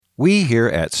We here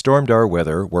at Stormdar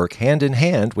Weather work hand in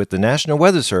hand with the National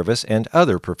Weather Service and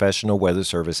other professional weather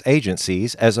service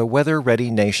agencies as a Weather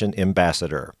Ready Nation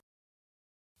ambassador.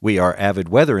 We are avid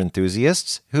weather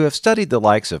enthusiasts who have studied the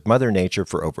likes of Mother Nature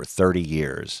for over 30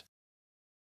 years.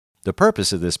 The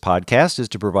purpose of this podcast is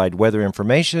to provide weather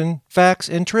information, facts,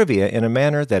 and trivia in a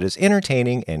manner that is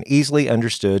entertaining and easily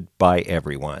understood by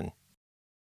everyone.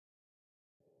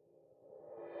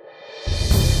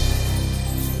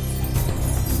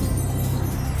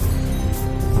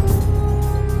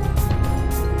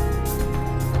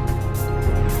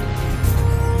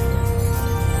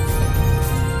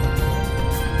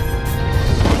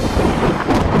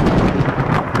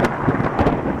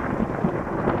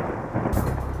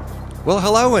 Well,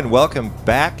 hello and welcome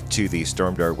back to the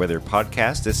Stormdar Weather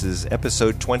Podcast. This is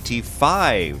episode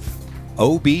 25,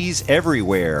 OBs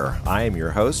Everywhere. I am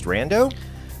your host, Rando.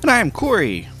 And I am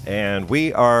Corey. And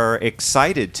we are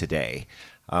excited today.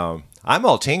 I'm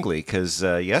all tingly because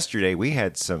yesterday we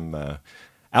had some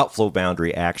outflow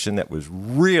boundary action that was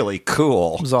really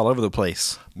cool. It was all over the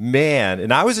place. Man,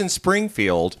 and I was in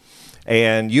Springfield.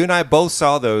 And you and I both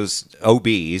saw those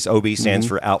OBs. OB stands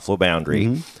for outflow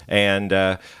boundary. And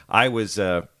I was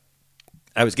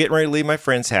getting ready to leave my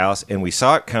friend's house, and we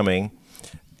saw it coming.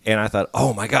 And I thought,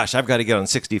 oh my gosh, I've got to get on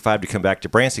 65 to come back to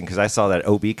Branson because I saw that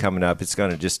OB coming up. It's going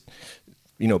to just,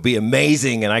 be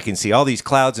amazing, and I can see all these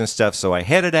clouds and stuff. So I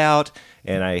headed out,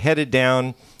 and I headed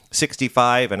down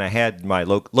 65, and I had my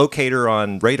locator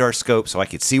on radar scope so I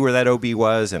could see where that OB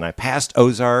was. And I passed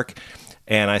Ozark.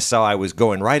 And I saw I was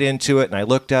going right into it, and I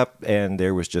looked up, and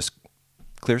there was just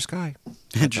clear sky.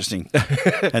 Interesting.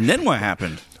 And then what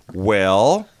happened?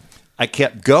 Well, I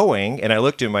kept going, and I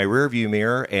looked in my rearview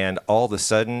mirror, and all of a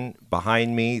sudden,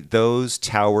 behind me, those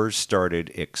towers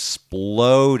started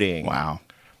exploding. Wow.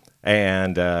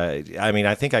 And,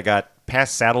 I think I got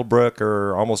past Saddlebrook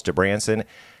or almost to Branson,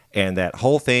 and that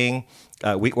whole thing,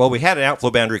 we had an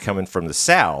outflow boundary coming from the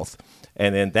south,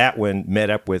 and then that one met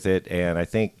up with it, and I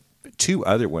think two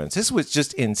other ones. This was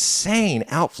just insane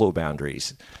outflow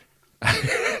boundaries.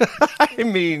 I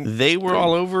mean, they were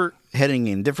all over, heading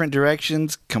in different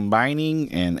directions,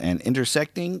 combining and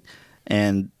intersecting.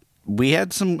 And we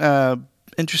had some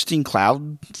interesting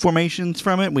cloud formations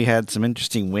from it. We had some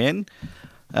interesting wind.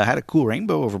 Had a cool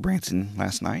rainbow over Branson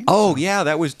last night. Oh, yeah,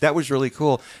 that was really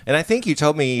cool. And I think you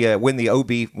told me when the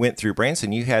OB went through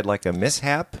Branson, you had like a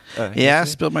mishap. I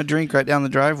spilled my drink right down the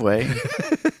driveway.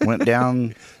 Went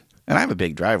down... And I have a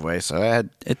big driveway, so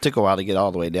it took a while to get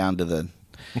all the way down to the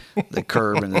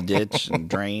curb and the ditch and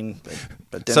drain.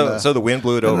 But then so the wind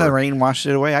blew it over. And the rain washed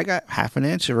it away. I got half an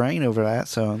inch of rain over that.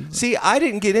 So see, I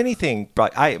didn't get anything.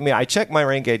 But I checked my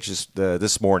rain gauges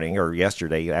this morning or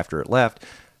yesterday after it left.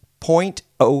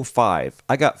 0.05.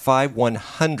 I got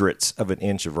 5/100ths of an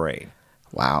inch of rain.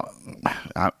 Wow,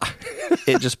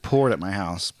 it just poured at my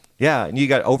house. Yeah, and you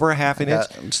got over a half an inch?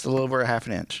 Just a little over a half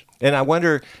an inch. And I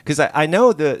wonder, because I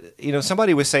know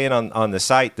somebody was saying on the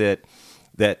site that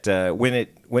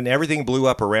when everything blew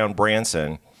up around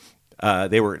Branson,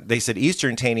 they said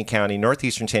Eastern Taney County,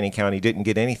 Northeastern Taney County didn't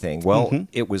get anything. Well,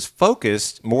 It was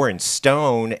focused more in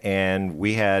Stone, and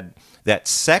we had that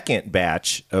second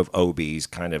batch of OBs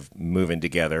kind of moving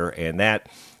together, and that.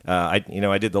 I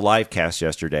did the live cast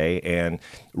yesterday, and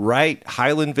right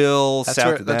Highlandville,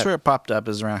 that's where it popped up,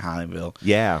 is around Highlandville.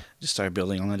 Yeah, just started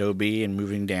building on that OB and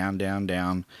moving down,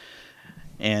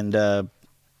 and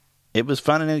it was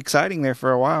fun and exciting there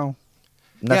for a while.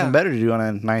 Nothing better to do on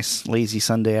a nice lazy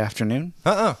Sunday afternoon.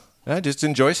 I just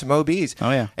enjoy some OBs. Oh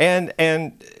yeah, and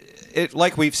it,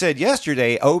 like we've said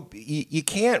yesterday, you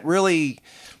can't really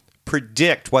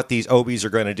predict what these OBs are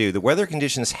going to do. The weather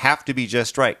conditions have to be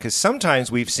just right, because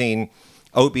sometimes we've seen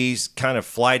OBs kind of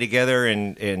fly together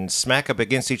and smack up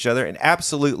against each other, and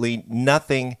absolutely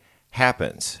nothing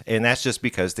happens. And that's just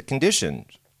because the conditions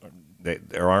they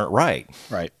aren't right.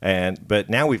 Right. But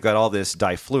now we've got all this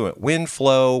diffluent wind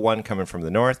flow, one coming from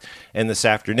the north. And this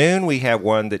afternoon we have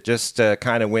one that just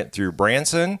kind of went through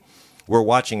Branson. We're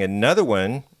watching another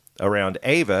one around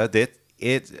Ava that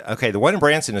the one in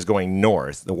Branson is going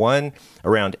north. The one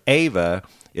around Ava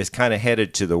is kind of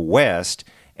headed to the west,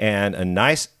 and a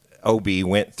nice OB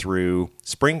went through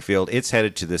Springfield. It's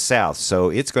headed to the south,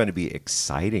 so it's going to be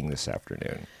exciting this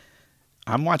afternoon.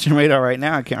 I'm watching radar right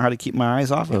now. I can't hardly keep my eyes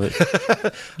off of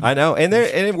it. I know,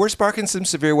 and we're sparking some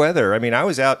severe weather. I mean, I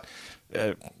was out.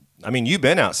 You've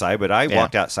been outside, but I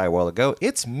walked outside a while ago.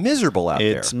 It's miserable out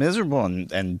there. It's miserable,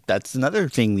 and that's another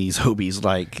thing these OBs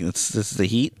like. This is the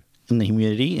heat and the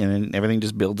humidity, and everything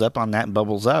just builds up on that and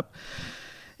bubbles up.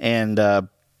 And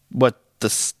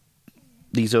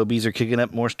these OBs are kicking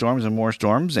up more storms,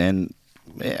 and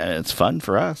it's fun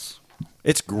for us.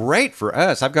 It's great for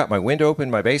us. I've got my window open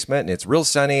in my basement, and it's real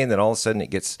sunny, and then all of a sudden it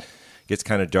gets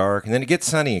kind of dark, and then it gets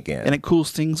sunny again. And it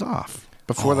cools things off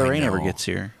before the rain ever gets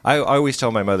here. I always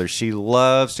tell my mother she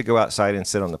loves to go outside and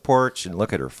sit on the porch and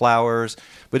look at her flowers,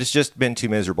 but it's just been too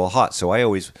miserable hot. So I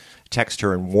always text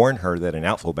her and warn her that an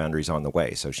outflow boundary is on the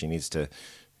way. So she needs to,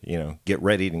 get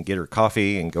ready and get her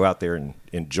coffee and go out there and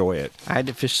enjoy it. I had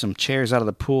to fish some chairs out of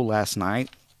the pool last night.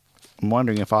 I'm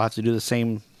wondering if I'll have to do the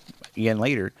same again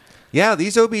later. Yeah,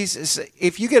 these OBs,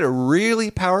 if you get a really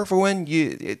powerful one,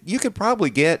 you could probably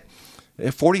get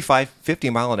 45, 50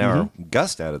 mile an hour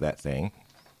gust out of that thing.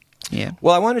 Yeah.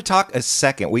 Well, I want to talk a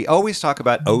second. We always talk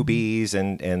about OBs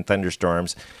and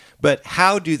thunderstorms, but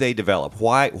how do they develop?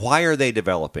 Why are they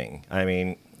developing? I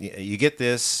mean, you get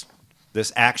this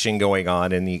action going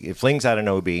on, and it flings out an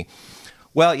OB.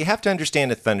 Well, you have to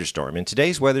understand a thunderstorm. And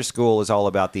today's weather school is all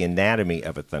about the anatomy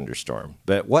of a thunderstorm.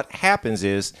 But what happens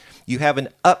is you have an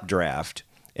updraft,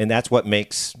 and that's what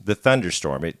makes the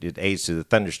thunderstorm. It aids to the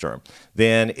thunderstorm.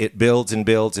 Then it builds and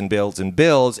builds and builds and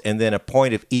builds, and then a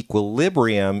point of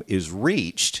equilibrium is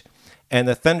reached, and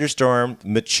the thunderstorm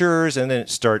matures, and then it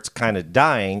starts kind of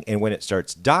dying. And when it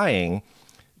starts dying,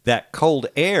 that cold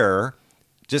air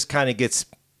just kind of gets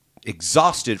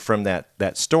exhausted from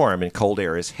that storm, and cold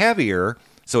air is heavier,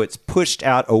 so it's pushed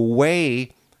out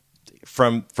away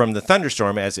from the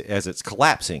thunderstorm as it's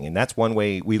collapsing. And that's one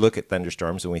way we look at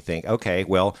thunderstorms, and we think, okay,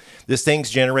 well, this thing's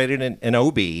generated an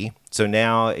OB, so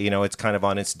now it's kind of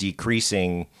on its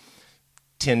decreasing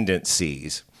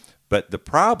tendencies. But the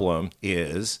problem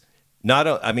is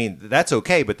that's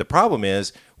okay, but the problem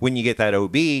is when you get that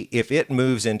OB, if it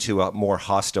moves into a more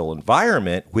hostile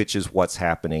environment, which is what's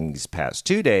happening these past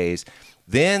 2 days,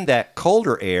 then that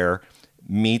colder air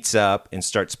meets up and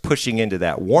starts pushing into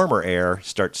that warmer air,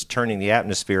 starts turning the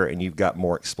atmosphere, and you've got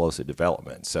more explosive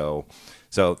development. So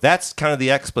that's kind of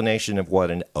the explanation of what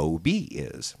an OB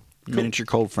is. Miniature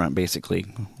cold front, basically.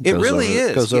 It really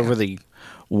is. Goes over the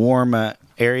warm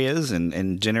areas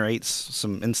and generates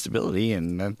some instability,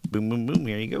 and boom, boom, boom,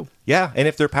 here you go. Yeah, and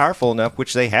if they're powerful enough,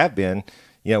 which they have been,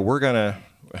 we're gonna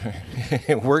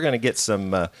get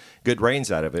some good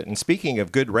rains out of it. And speaking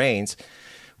of good rains,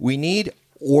 we need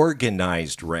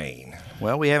organized rain.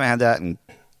 Well, we haven't had that in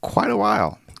quite a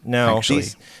while. No, actually.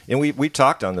 And we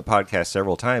talked on the podcast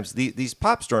several times. These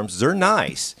pop storms, they're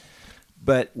nice,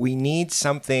 but we need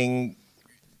something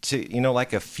to,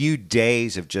 like a few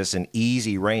days of just an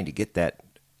easy rain to get that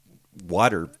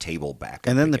water table back.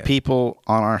 And then again. the people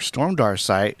on our Stormdar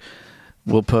site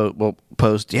will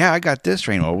post, yeah, I got this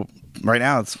rain. Well, right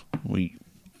now we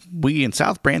in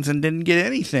South Branson didn't get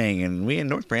anything, and we in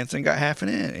North Branson got half an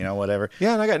inch, whatever.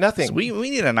 Yeah, and I got nothing. So we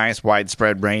need a nice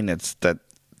widespread rain that's going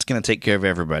to take care of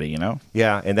everybody,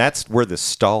 Yeah, and that's where the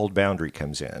stalled boundary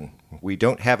comes in. We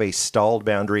don't have a stalled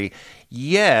boundary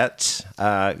yet.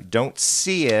 Don't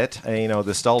see it.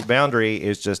 The stalled boundary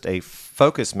is just a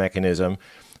focus mechanism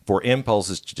for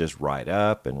impulses to just ride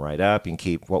up and ride up and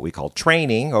keep what we call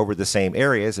training over the same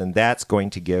areas, and that's going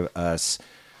to give us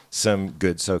some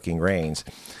good soaking rains.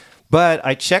 But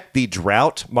I checked the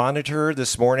drought monitor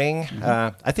this morning.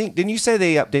 I think, didn't you say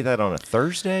they update that on a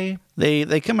Thursday?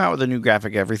 They come out with a new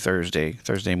graphic every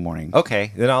Thursday morning.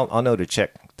 Okay, then I'll know to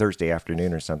check Thursday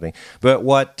afternoon or something. But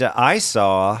what I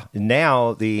saw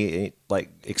now, the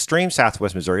extreme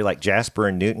southwest Missouri, like Jasper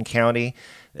and Newton County,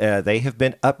 they have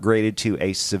been upgraded to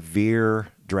a severe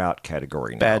drought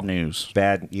category now. Bad news.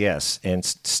 Bad, yes. And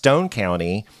Stone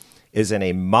County is in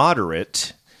a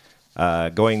moderate,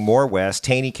 going more west.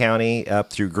 Taney County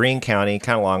up through Greene County,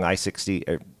 kind of along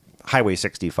I-60, Highway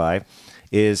 65,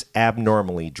 is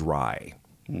abnormally dry.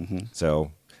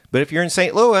 So, but if you're in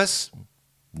St. Louis,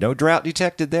 no drought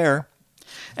detected there.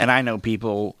 And I know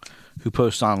people who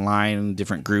post online in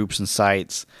different groups and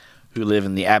sites who live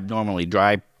in the abnormally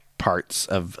dry parts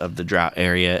of the drought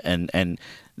area, and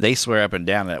they swear up and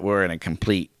down that we're in a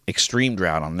complete extreme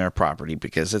drought on their property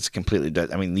because it's completely.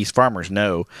 I mean, these farmers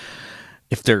know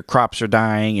if their crops are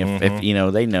dying, if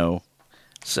they know.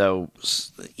 So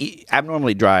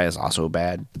abnormally dry is also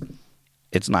bad.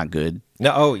 It's not good.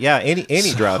 No,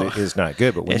 any drought is not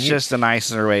good. But when it's just a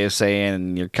nicer way of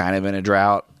saying you're kind of in a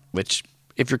drought. Which,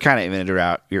 if you're kind of in a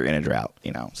drought, you're in a drought.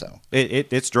 So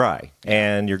it's dry,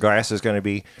 and your grass is going to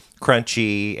be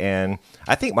crunchy. And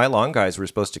I think my lawn guys were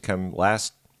supposed to come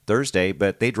last Thursday,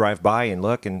 but they drive by and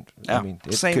look, and I mean,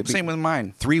 same with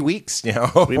mine. 3 weeks,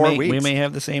 4 weeks. We may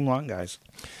have the same lawn guys.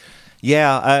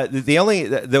 Yeah,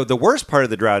 the worst part of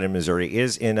the drought in Missouri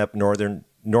is in up northern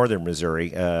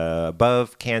Missouri,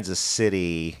 above Kansas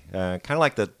City, kind of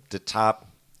like the top,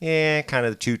 kind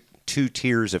of the 2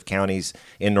 tiers of counties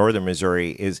in northern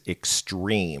Missouri is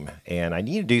extreme. And I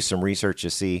need to do some research to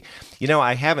see.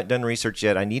 I haven't done research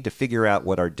yet. I need to figure out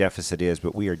what our deficit is,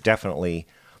 but we are definitely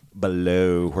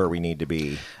below where we need to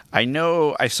be. I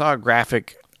know I saw a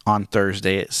graphic on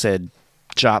Thursday. It said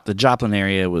the Joplin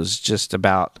area was just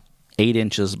about 8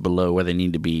 inches below where they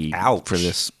need to be Ouch. for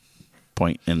this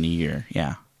point in the year.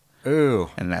 Yeah. Ooh.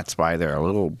 And that's why they're a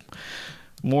little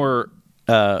more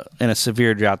in a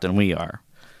severe drought than we are.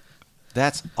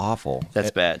 That's awful.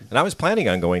 That's bad. And I was planning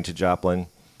on going to Joplin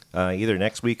either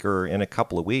next week or in a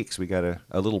couple of weeks. We got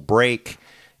a little break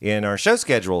in our show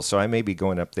schedule, so I may be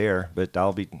going up there, but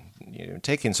I'll be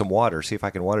taking some water, see if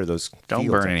I can water those Don't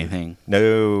fields burn up there. anything.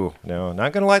 No,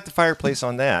 not going to light the fireplace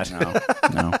on that.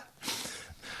 No.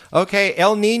 Okay,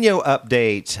 El Nino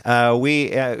update.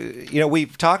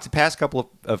 We've talked the past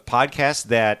couple of podcasts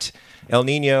that El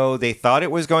Nino, they thought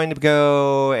it was going to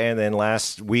go, and then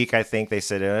last week I think they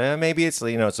said maybe it's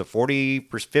it's a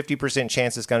 50%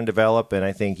 chance it's going to develop, and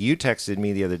I think you texted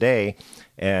me the other day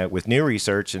with new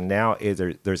research, and now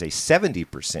there's a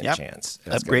 70% chance.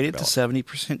 Upgraded to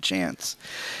 70% chance.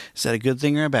 Is that a good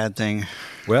thing or a bad thing?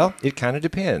 Well, it kind of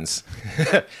depends.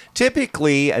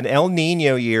 Typically, an El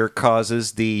Nino year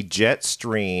causes the jet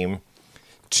stream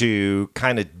to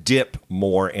kind of dip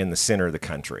more in the center of the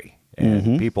country.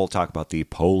 And people talk about the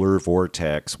polar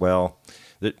vortex. Well,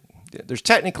 there's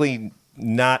technically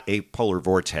not a polar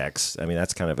vortex. I mean,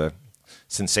 that's kind of a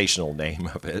sensational name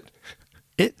of it.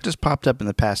 It just popped up in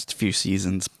the past few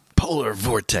seasons. Polar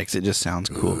vortex. It just sounds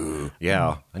cool. Ooh,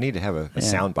 yeah. I need to have a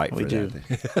sound bite for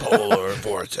that. Polar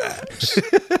vortex.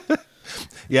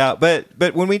 Yeah,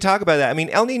 but when we talk about that, I mean,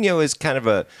 El Nino is kind of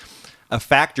a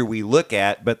factor we look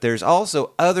at, but there's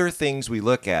also other things we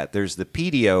look at. There's the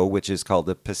PDO, which is called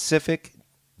the Pacific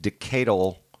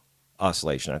Decadal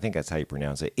Oscillation. I think that's how you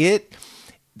pronounce it.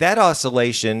 That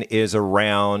oscillation is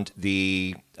around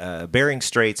the Bering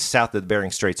Straits, south of the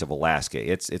Bering Straits of Alaska.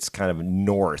 It's kind of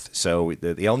north. So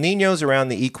the El Nino's around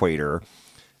the equator,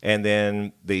 and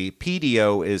then the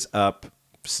PDO is up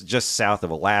just south of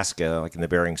Alaska, like in the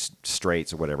Bering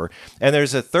Straits or whatever. And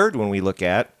there's a third one we look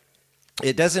at.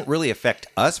 It doesn't really affect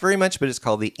us very much, but it's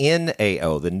called the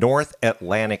NAO, the North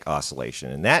Atlantic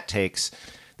Oscillation, and that's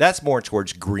more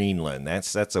towards Greenland.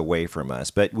 That's away from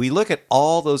us. But we look at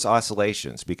all those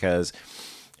oscillations because,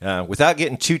 without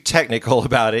getting too technical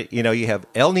about it, you have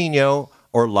El Nino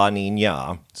or La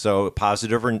Nina, so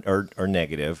positive or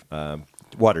negative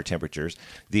water temperatures.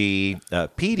 The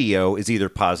PDO is either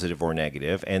positive or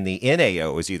negative, and the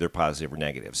NAO is either positive or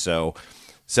negative. So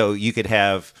you could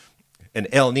have an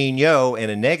El Nino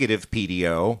and a negative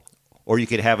PDO, or you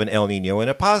could have an El Nino and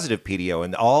a positive PDO,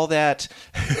 and all that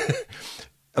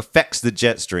affects the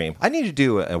jet stream. I need to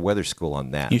do a weather school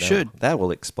on that. You should. That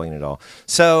will explain it all.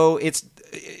 So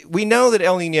we know that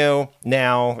El Nino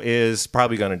now is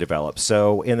probably going to develop.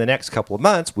 So in the next couple of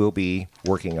months, we'll be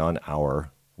working on our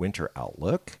winter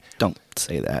outlook. Don't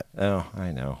say that. Oh,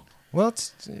 I know. Well,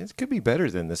 it could be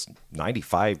better than this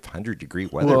 95-100 degree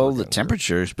weather. Well, the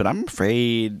temperatures, but I'm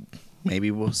afraid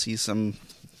maybe we'll see some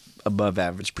above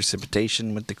average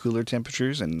precipitation with the cooler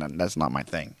temperatures, and that's not my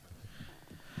thing.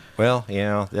 Well,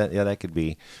 that could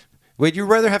be. Would you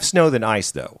rather have snow than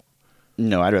ice, though?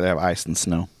 No, I'd rather have ice than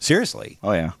snow. Seriously?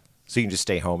 Oh, yeah. So you can just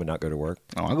stay home and not go to work?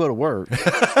 Oh, I'll go to work.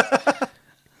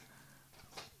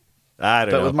 I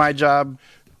don't know. But with my job,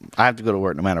 I have to go to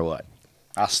work no matter what.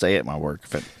 I'll stay at my work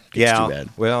if it gets too bad.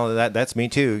 Well, that's me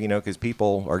too, because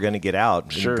people are going to get out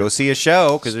and Sure. go see a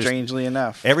show. Strangely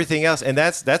enough. Everything else, and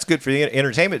that's good for the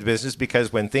entertainment business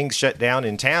because when things shut down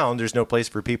in town, there's no place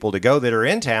for people to go that are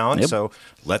in town. Yep. So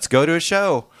let's go to a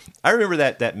show. I remember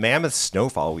that mammoth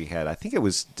snowfall we had. I think it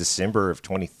was December of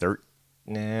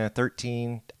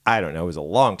 2013. I don't know. It was a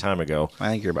long time ago.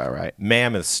 I think you're about right.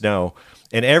 Mammoth snow,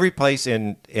 and every place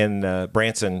in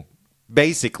Branson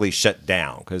basically shut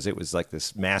down because it was like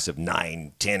this massive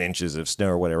 9-10 inches of snow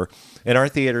or whatever. And our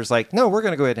theater's like, no, we're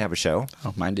going to go ahead and have a show.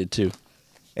 Oh, mine did too.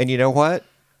 And you know what?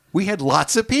 We had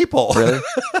lots of people. Really?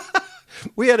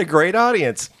 We had a great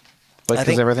audience.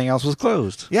 Because everything else was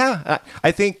closed. Yeah,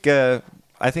 I think I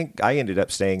ended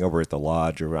up staying over at the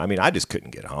lodge. I just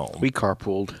couldn't get home. We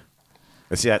carpooled.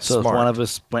 See, that's So smart. if one of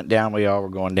us went down, we all were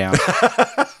going down.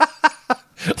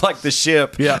 Like the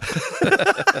ship. Yeah.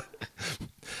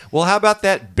 Well, how about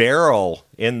that barrel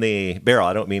in the barrel?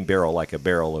 I don't mean barrel like a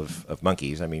barrel of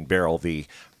monkeys. I mean barrel, the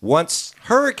once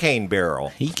Hurricane Barrel.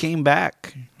 He came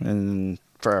back and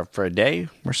for a day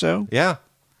or so. Yeah.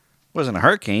 Wasn't a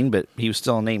hurricane, but he was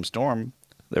still a named storm.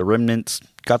 The remnants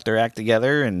got their act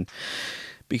together and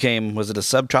became, was it a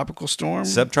subtropical storm?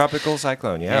 Subtropical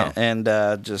cyclone, yeah. And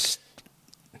just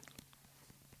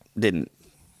didn't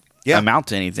Yeah. amount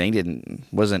to anything.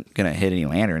 Wasn't going to hit any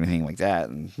land or anything like that.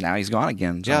 And now he's gone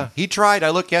again. So. Yeah, he tried. I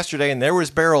looked yesterday, and there was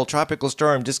Beryl, tropical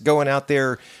storm, just going out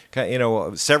there,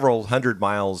 several hundred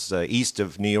miles east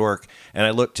of New York. And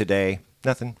I looked today,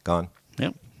 nothing, gone.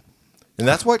 Yep. And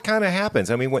that's what kind of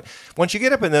happens. I mean, once you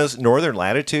get up in those northern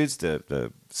latitudes,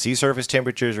 the sea surface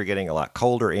temperatures are getting a lot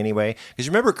colder anyway. Because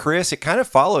remember, Chris, it kind of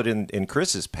followed in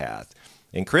Chris's path.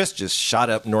 And Chris just shot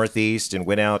up northeast and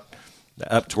went out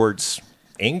up towards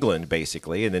England,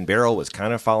 basically. And then Beryl was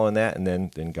kind of following that and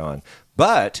then gone.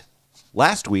 But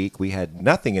last week, we had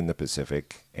nothing in the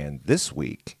Pacific. And this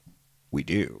week, we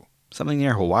do. Something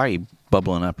near Hawaii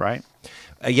bubbling up, right?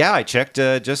 Yeah, I checked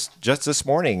just this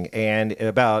morning. And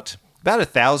about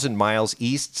 1,000 miles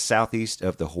southeast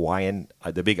of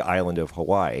the big island of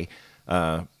Hawaii,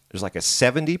 there's like a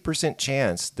 70%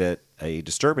 chance that a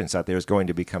disturbance out there is going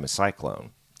to become a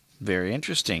cyclone. Very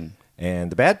interesting.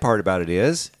 And the bad part about it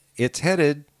is it's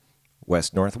headed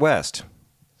west-northwest.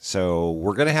 So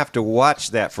we're going to have to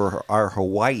watch that for our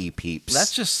Hawaii peeps.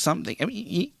 That's just something. I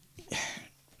mean,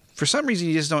 for some reason,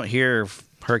 you just don't hear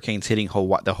hurricanes hitting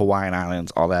the Hawaiian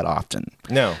Islands all that often.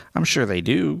 No. I'm sure they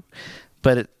do.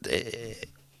 But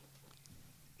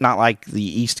not like the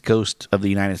east coast of the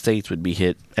United States would be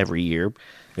hit every year.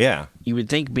 Yeah. You would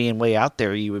think being way out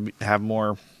there, you would have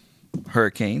more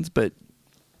hurricanes, but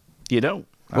you don't.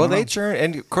 Well, they churn,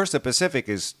 and of course the Pacific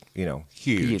is,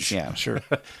 huge. Yeah, sure.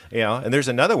 And there's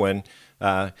another one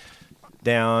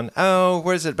down.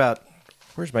 Where's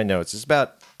my notes? It's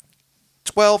about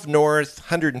 12 north,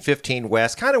 115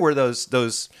 west, kind of where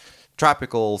those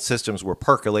tropical systems were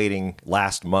percolating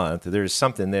last month. There's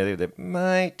something there that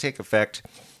might take effect.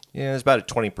 There's about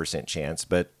a 20% chance,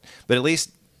 but at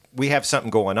least we have something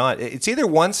going on. It's either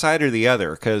one side or the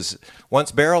other, because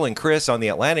once Beryl and Chris on the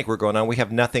Atlantic were going on, we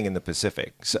have nothing in the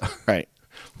Pacific. So, right.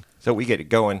 So we get it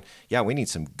going. Yeah, we need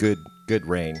some good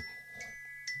rain.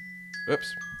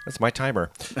 Oops, that's my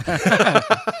timer.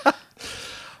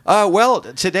 Well,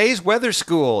 today's weather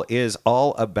school is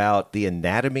all about the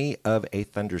anatomy of a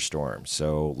thunderstorm.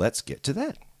 So let's get to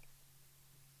that.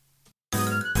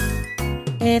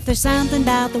 If there's something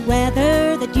about the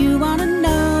weather that you want to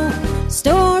know,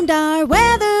 Stormdar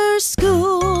Weather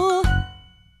School.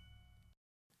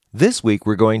 This week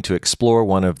we're going to explore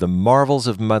one of the marvels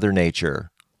of Mother Nature,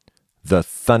 the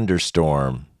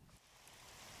thunderstorm.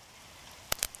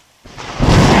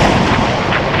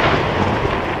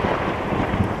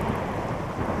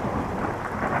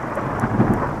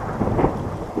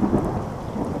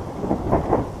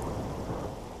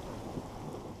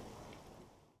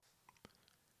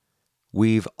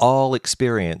 We've all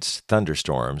experienced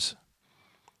thunderstorms.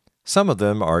 Some of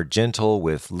them are gentle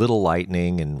with little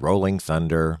lightning and rolling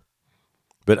thunder,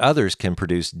 but others can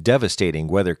produce devastating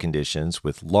weather conditions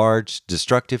with large,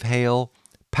 destructive hail,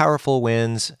 powerful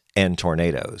winds, and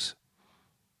tornadoes.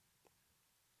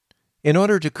 In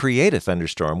order to create a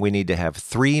thunderstorm, we need to have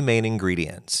three main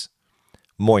ingredients: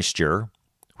 moisture,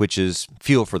 which is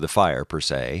fuel for the fire per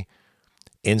se;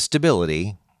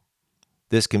 instability,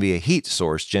 this can be a heat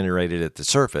source generated at the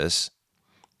surface;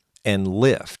 and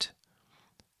lift.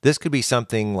 This could be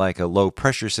something like a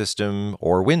low-pressure system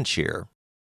or wind shear.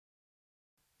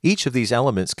 Each of these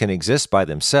elements can exist by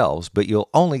themselves, but you'll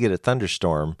only get a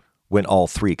thunderstorm when all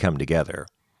three come together.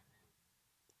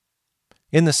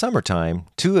 In the summertime,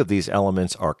 two of these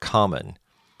elements are common: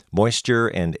 moisture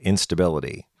and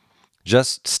instability.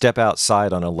 Just step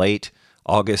outside on a late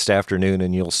August afternoon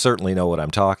and you'll certainly know what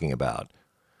I'm talking about.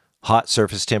 Hot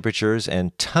surface temperatures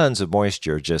and tons of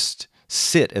moisture just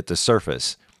sit at the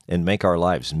surface and make our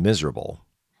lives miserable.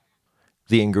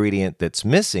 The ingredient that's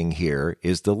missing here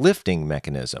is the lifting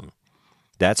mechanism.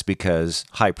 That's because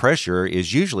high pressure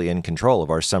is usually in control of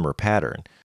our summer pattern.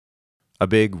 A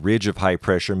big ridge of high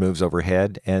pressure moves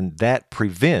overhead, and that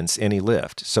prevents any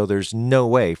lift, so there's no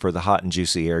way for the hot and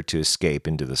juicy air to escape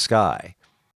into the sky.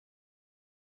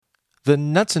 The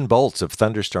nuts and bolts of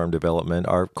thunderstorm development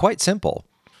are quite simple.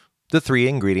 The three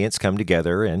ingredients come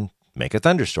together and make a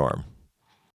thunderstorm.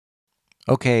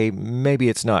 Okay, maybe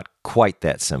it's not quite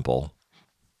that simple.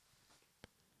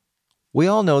 We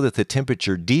all know that the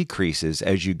temperature decreases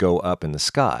as you go up in the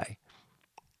sky.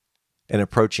 An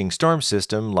approaching storm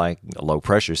system, like a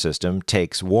low-pressure system,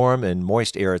 takes warm and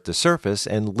moist air at the surface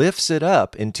and lifts it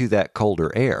up into that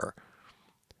colder air.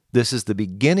 This is the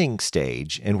beginning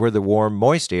stage and where the warm,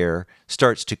 moist air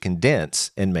starts to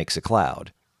condense and makes a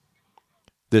cloud.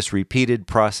 This repeated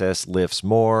process lifts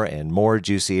more and more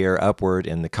juicy air upward,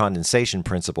 and the condensation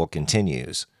principle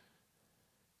continues.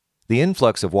 The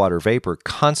influx of water vapor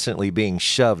constantly being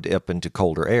shoved up into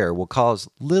colder air will cause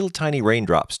little tiny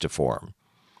raindrops to form.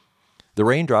 the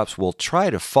raindrops will try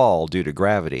to fall due to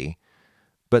gravity,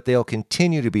 but they'll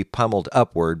continue to be pummeled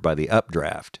upward by the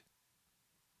updraft.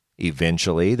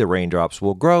 Eventually, the raindrops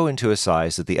will grow into a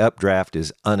size that the updraft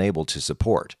is unable to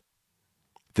support.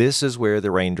 This is where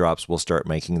the raindrops will start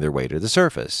making their way to the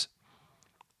surface.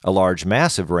 A large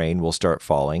mass of rain will start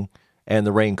falling, and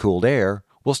the rain-cooled air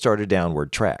will start a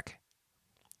downward track.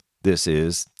 This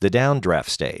is the downdraft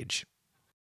stage.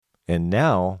 And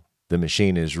now, the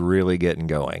machine is really getting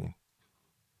going.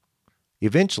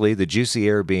 Eventually, the juicy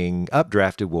air being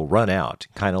updrafted will run out,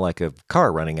 kind of like a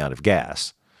car running out of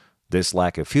gas. This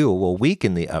lack of fuel will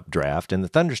weaken the updraft, and the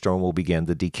thunderstorm will begin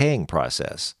the decaying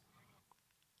process.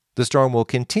 The storm will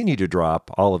continue to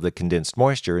drop all of the condensed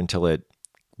moisture until it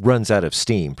runs out of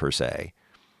steam, per se.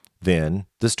 Then,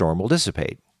 the storm will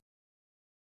dissipate.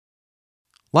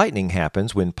 Lightning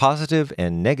happens when positive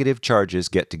and negative charges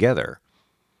get together.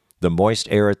 The moist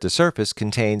air at the surface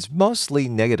contains mostly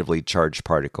negatively charged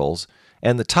particles,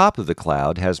 and the top of the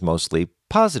cloud has mostly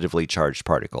positively charged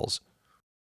particles.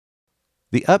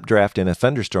 The updraft in a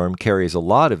thunderstorm carries a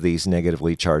lot of these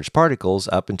negatively charged particles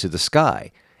up into the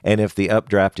sky, and if the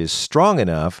updraft is strong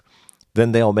enough,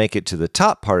 then they'll make it to the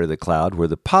top part of the cloud where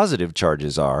the positive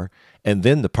charges are, and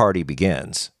then the party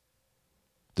begins.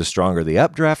 The stronger the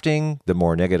updrafting, the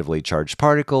more negatively charged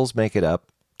particles make it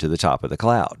up to the top of the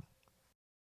cloud.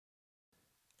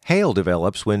 Hail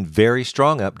develops when very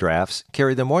strong updrafts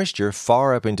carry the moisture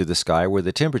far up into the sky where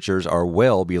the temperatures are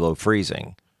well below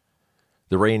freezing.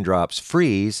 The raindrops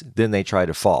freeze, then they try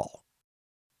to fall.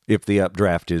 If the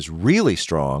updraft is really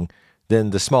strong, then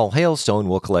the small hailstone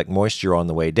will collect moisture on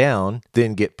the way down,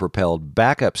 then get propelled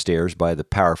back upstairs by the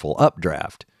powerful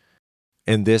updraft.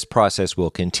 And this process will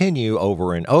continue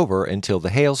over and over until the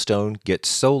hailstone gets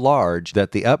so large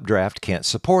that the updraft can't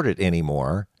support it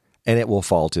anymore, and it will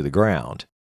fall to the ground.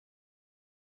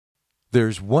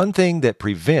 There's one thing that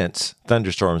prevents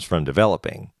thunderstorms from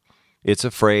developing. It's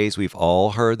a phrase we've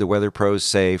all heard the weather pros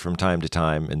say from time to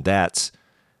time, and that's,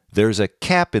 there's a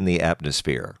cap in the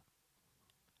atmosphere.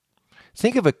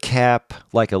 Think of a cap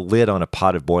like a lid on a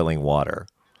pot of boiling water.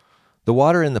 The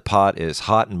water in the pot is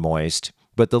hot and moist,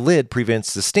 but the lid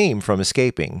prevents the steam from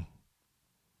escaping.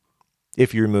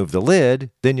 If you remove the lid,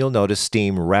 then you'll notice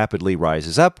steam rapidly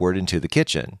rises upward into the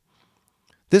kitchen.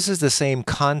 This is the same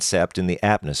concept in the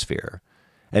atmosphere.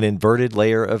 An inverted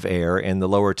layer of air in the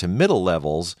lower to middle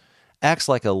levels acts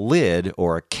like a lid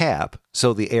or a cap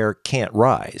so the air can't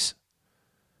rise.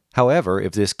 However,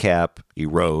 if this cap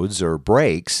erodes or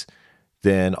breaks,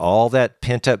 then all that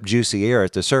pent-up juicy air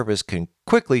at the surface can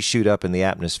quickly shoot up in the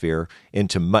atmosphere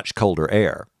into much colder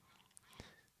air.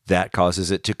 That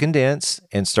causes it to condense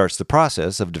and starts the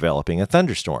process of developing a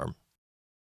thunderstorm.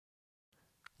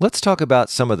 Let's talk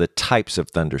about some of the types of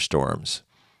thunderstorms.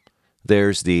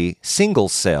 There's the single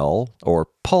cell or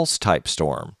pulse type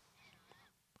storm.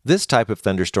 This type of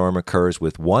thunderstorm occurs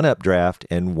with one updraft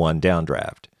and one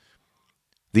downdraft.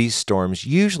 These storms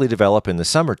usually develop in the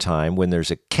summertime when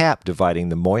there's a cap dividing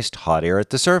the moist hot air at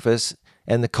the surface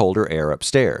and the colder air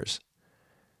upstairs.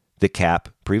 The cap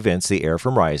prevents the air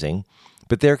from rising,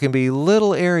 but there can be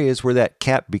little areas where that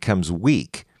cap becomes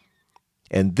weak.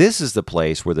 And this is the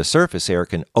place where the surface air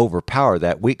can overpower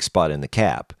that weak spot in the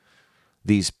cap.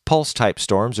 These pulse-type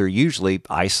storms are usually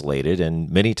isolated and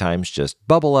many times just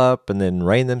bubble up and then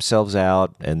rain themselves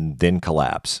out and then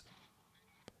collapse.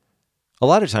 A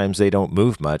lot of times they don't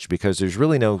move much because there's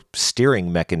really no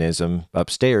steering mechanism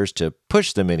upstairs to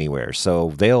push them anywhere,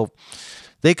 so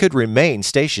they could remain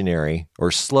stationary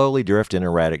or slowly drift in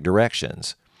erratic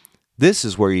directions. This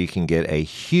is where you can get a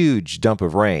huge dump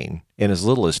of rain in as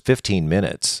little as 15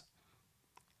 minutes.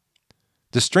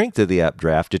 The strength of the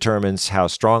updraft determines how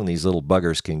strong these little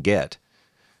buggers can get.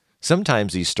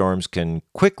 Sometimes these storms can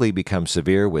quickly become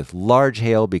severe with large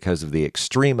hail because of the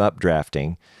extreme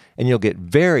updrafting, and you'll get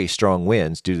very strong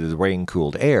winds due to the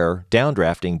rain-cooled air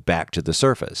downdrafting back to the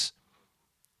surface.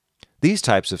 These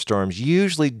types of storms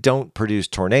usually don't produce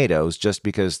tornadoes just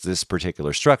because this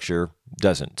particular structure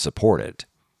doesn't support it.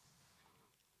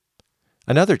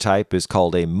 Another type is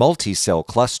called a multi-cell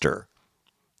cluster.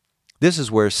 This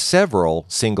is where several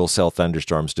single-cell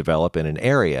thunderstorms develop in an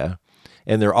area,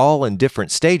 and they're all in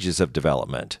different stages of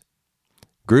development.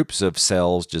 Groups of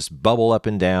cells just bubble up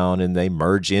and down, and they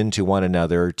merge into one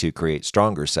another to create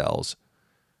stronger cells.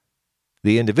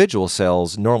 The individual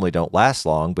cells normally don't last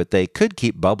long, but they could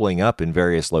keep bubbling up in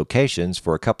various locations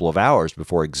for a couple of hours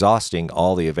before exhausting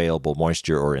all the available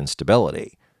moisture or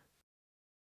instability.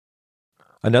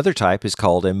 Another type is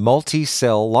called a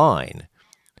multi-cell line.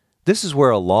 This is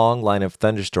where a long line of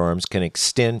thunderstorms can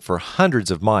extend for hundreds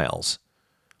of miles.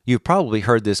 You've probably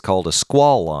heard this called a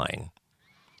squall line.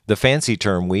 The fancy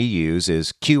term we use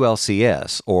is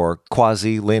QLCS, or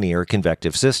quasi-linear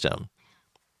convective system.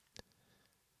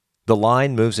 The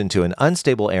line moves into an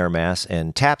unstable air mass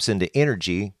and taps into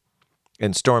energy,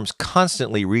 and storms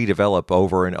constantly redevelop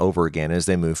over and over again as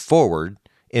they move forward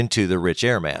into the rich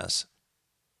air mass.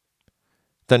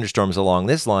 Thunderstorms along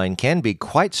this line can be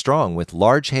quite strong with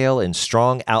large hail and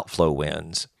strong outflow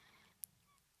winds.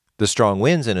 The strong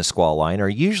winds in a squall line are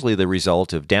usually the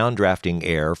result of downdrafting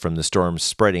air from the storms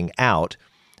spreading out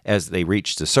as they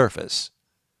reach the surface.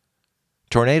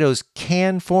 Tornadoes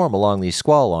can form along these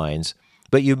squall lines,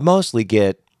 but you mostly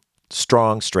get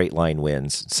strong straight-line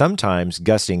winds, sometimes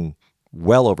gusting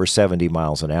well over 70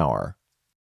 miles an hour.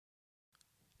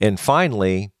 And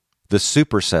finally, the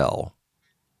supercell.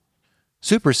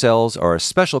 Supercells are a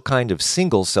special kind of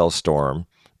single-cell storm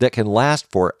that can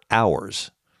last for hours.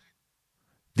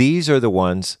 These are the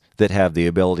ones that have the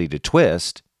ability to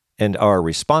twist and are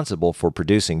responsible for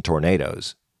producing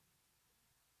tornadoes.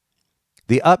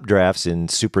 The updrafts in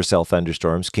supercell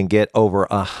thunderstorms can get over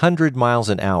 100 miles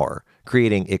an hour,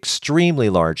 creating extremely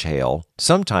large hail,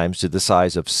 sometimes to the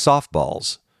size of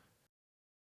softballs.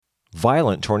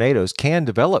 Violent tornadoes can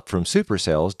develop from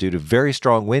supercells due to very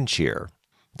strong wind shear.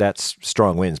 That's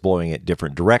strong winds blowing at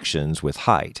different directions with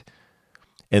height.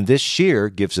 And this shear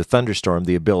gives a thunderstorm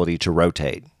the ability to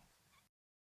rotate.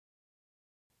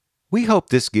 We hope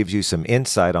this gives you some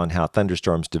insight on how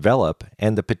thunderstorms develop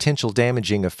and the potential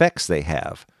damaging effects they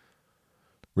have.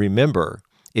 Remember,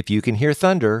 if you can hear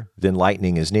thunder, then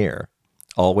lightning is near.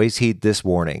 Always heed this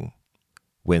warning.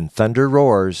 When thunder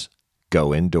roars,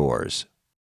 go indoors.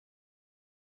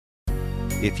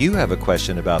 If you have a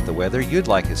question about the weather you'd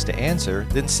like us to answer,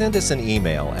 then send us an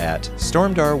email at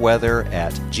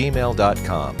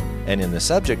stormdarweather@gmail.com and in the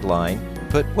subject line,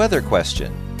 put weather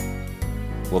question.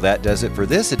 Well, that does it for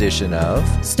this edition of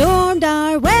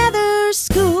Stormdar Weather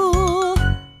School.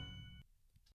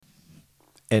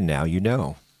 And Now You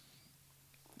Know.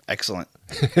 Excellent.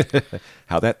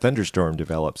 How that thunderstorm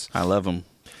develops. I love them.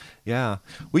 Yeah.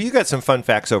 Well, you got some fun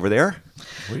facts over there.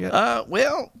 What do you got?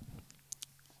 Well,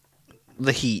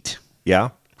 the heat. Yeah.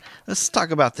 Let's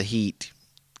talk about the heat.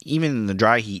 Even in the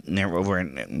dry heat over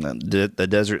in the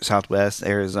desert southwest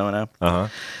Arizona. Uh-huh.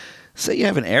 Say you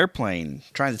have an airplane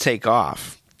trying to take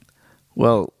off.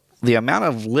 Well, the amount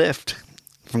of lift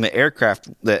from the aircraft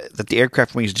that the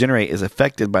aircraft wings generate is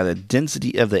affected by the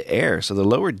density of the air. So the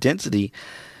lower density,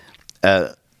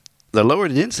 the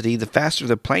faster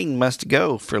the plane must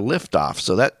go for liftoff.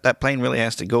 So that plane really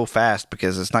has to go fast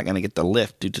because it's not going to get the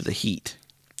lift due to the heat.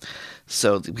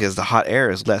 So because the hot air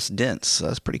is less dense, so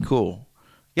that's pretty cool.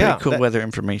 Yeah, pretty cool weather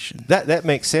information. That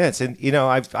makes sense. And you know,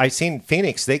 I've seen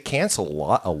Phoenix. They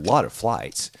cancel a lot of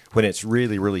flights when it's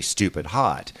really, really stupid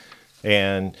hot.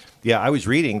 And yeah, I was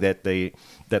reading that you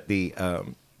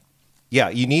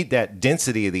need that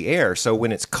density of the air. So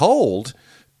when it's cold,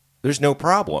 there's no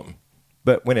problem.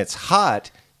 But when it's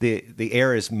hot, the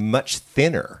air is much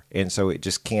thinner, and so it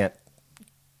just can't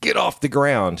get off the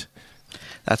ground.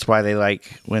 That's why they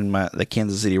like when the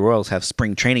Kansas City Royals have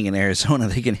spring training in Arizona,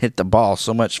 they can hit the ball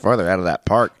so much farther out of that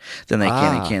park than they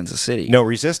can in Kansas City. No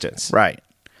resistance. Right.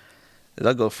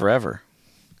 They'll go forever.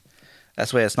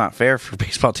 That's why it's not fair for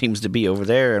baseball teams to be over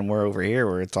there and we're over here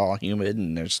where it's all humid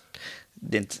and there's,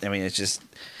 it's just.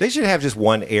 They should have just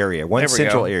one area, one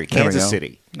central area, Kansas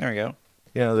City. There we go.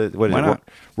 You know,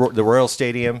 the Royal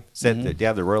Stadium,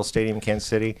 the Royal Stadium in Kansas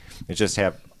City, and just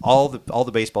have all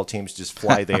the baseball teams just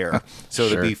fly there so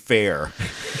Sure. to be fair.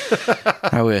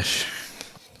 I wish.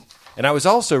 And I was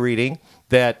also reading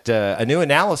that a new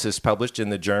analysis published in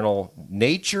the journal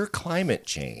Nature Climate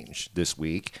Change this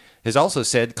week has also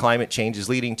said climate change is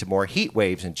leading to more heat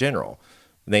waves in general.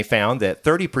 And they found that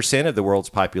 30% of the world's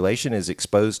population is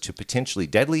exposed to potentially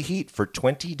deadly heat for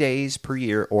 20 days per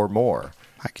year or more.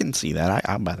 I can see that.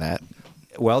 I'll buy that.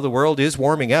 Well, the world is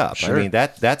warming up. Sure. I mean,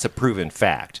 that's a proven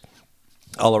fact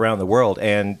all around the world.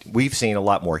 And we've seen a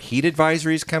lot more heat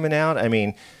advisories coming out. I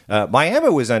mean, Miami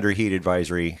was under heat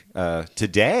advisory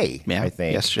today, Yeah, I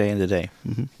think. yesterday and today.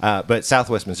 Mm-hmm. But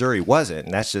Southwest Missouri wasn't.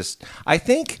 And that's just, I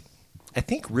think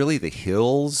really the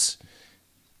hills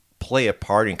play a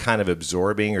part in kind of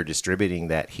absorbing or distributing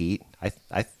that heat. I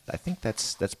think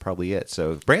that's probably it.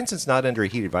 So Branson's not under a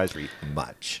heat advisory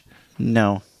much.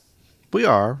 No. We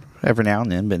are every now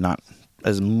and then, but not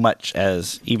as much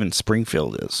as even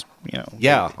Springfield is.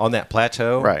 Yeah, on that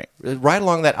plateau. Right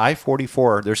along that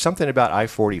I-44. There's something about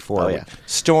I-44. Oh, yeah.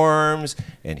 Storms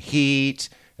and heat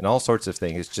and all sorts of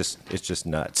things. It's just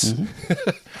nuts. Mm-hmm.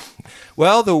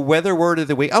 Well, the weather word of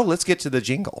the week. Oh, let's get to the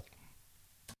jingle.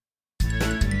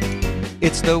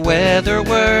 It's the weather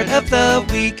word of the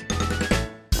week.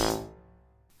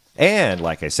 And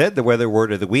like I said, the weather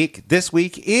word of the week this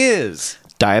week is...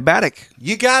 Diabetic.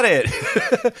 You got it.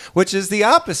 Which is the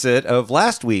opposite of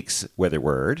last week's weather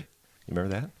word. You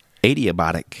remember that?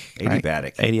 Adiabatic.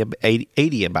 Adiabatic.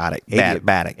 Adiabatic.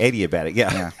 Adiabatic. Adiabatic,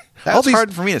 yeah. Yeah. That's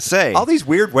hard for me to say. All these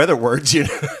weird weather words, you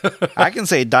know. I can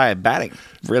say diabetic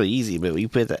really easy, but when you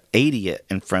put the "adia"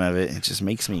 in front of it, it just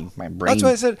makes my brain. That's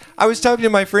what I said. I was talking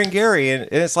to my friend Gary, and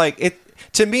it's like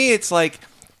to me, it's like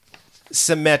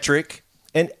symmetric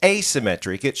and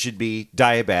asymmetric. It should be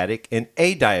diabetic and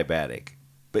adiabatic,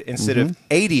 but instead of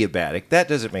adiabatic, that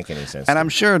doesn't make any sense. And I'm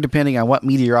sure, depending on what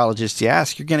meteorologist you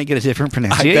ask, you're going to get a different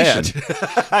pronunciation.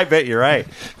 I bet you're right.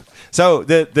 So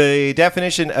the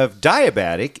definition of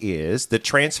diabatic is the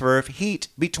transfer of heat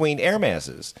between air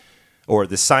masses, or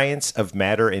the science of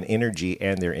matter and energy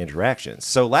and their interactions.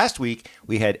 So last week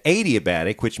we had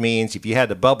adiabatic, which means if you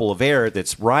had a bubble of air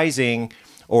that's rising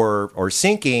or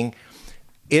sinking,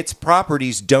 its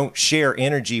properties don't share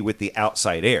energy with the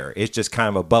outside air. It's just kind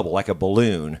of a bubble, like a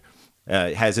balloon.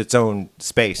 It has its own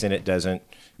space, and it doesn't,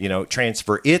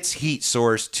 transfer its heat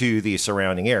source to the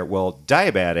surrounding air. Well,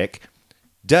 diabatic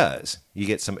does. You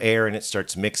get some air and it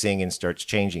starts mixing and starts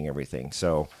changing everything.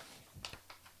 So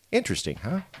interesting,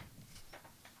 huh?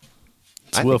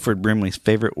 It's Wilford Brimley's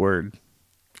favorite word.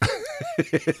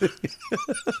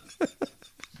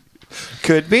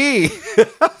 Could be.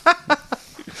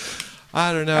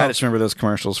 I don't know. I just remember those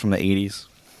commercials from the 80s.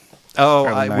 Oh,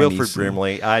 Or the Wilford 90s.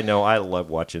 Brimley. I know. I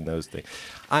love watching those things.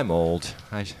 I'm old.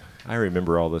 I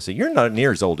remember all those things. You're not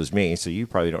near as old as me, so you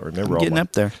probably don't remember all Getting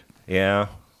up there. Yeah,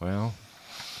 well,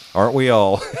 aren't we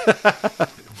all?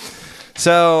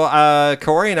 So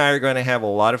Corey and I are going to have a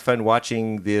lot of fun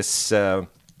watching this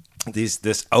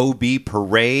this OB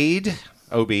parade,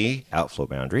 OB outflow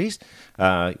boundaries.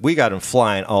 We got them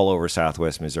flying all over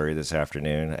Southwest Missouri this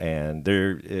afternoon, and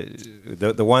they're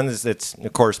the ones that's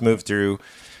of course moved through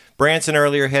Branson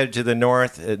earlier, headed to the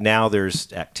north. Now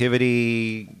there's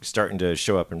activity starting to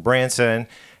show up in Branson.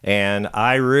 And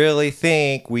I really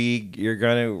think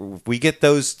if we get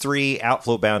those three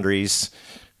outflow boundaries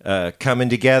coming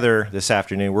together this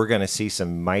afternoon, we're going to see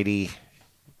some mighty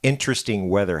interesting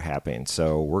weather happen.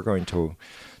 So we're going to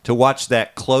watch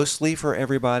that closely for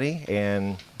everybody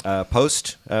and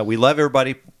post. We love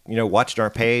everybody, watching our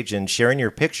page and sharing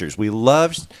your pictures. We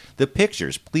love the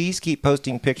pictures. Please keep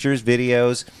posting pictures,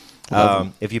 videos.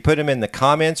 If you put them in the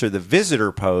comments or the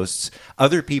visitor posts,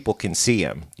 other people can see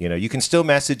them. You can still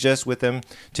message us with them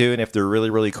too, and if they're really,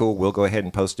 really cool, we'll go ahead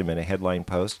and post them in a headline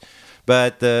post.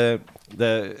 But the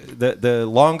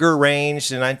longer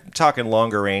range, and I'm talking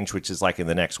longer range, which is like in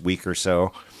the next week or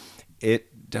so, it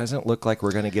doesn't look like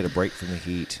we're going to get a break from the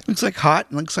heat. Looks like hot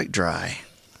and looks like dry.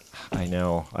 I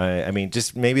know. I mean,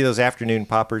 just maybe those afternoon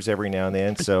poppers every now and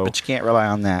then. So, But you can't rely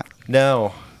on that.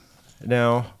 No,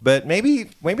 but maybe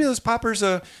those poppers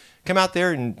come out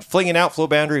there and fling an outflow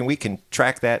boundary, and we can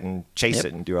track that and chase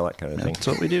it and do all that kind of thing. That's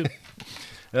what we do.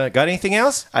 Got anything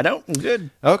else? I don't. I'm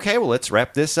good. Okay, well, let's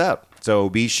wrap this up.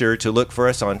 So be sure to look for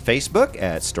us on Facebook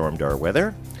at Stormdar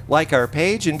Weather, like our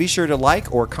page, and be sure to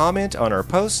like or comment on our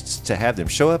posts to have them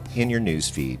show up in your news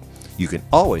feed. You can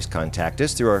always contact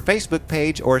us through our Facebook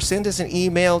page or send us an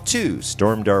email to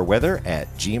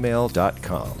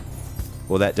stormdarweather@gmail.com.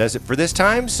 Well, that does it for this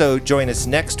time, so join us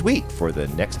next week for the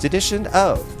next edition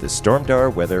of the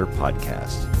Stormdar Weather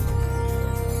Podcast.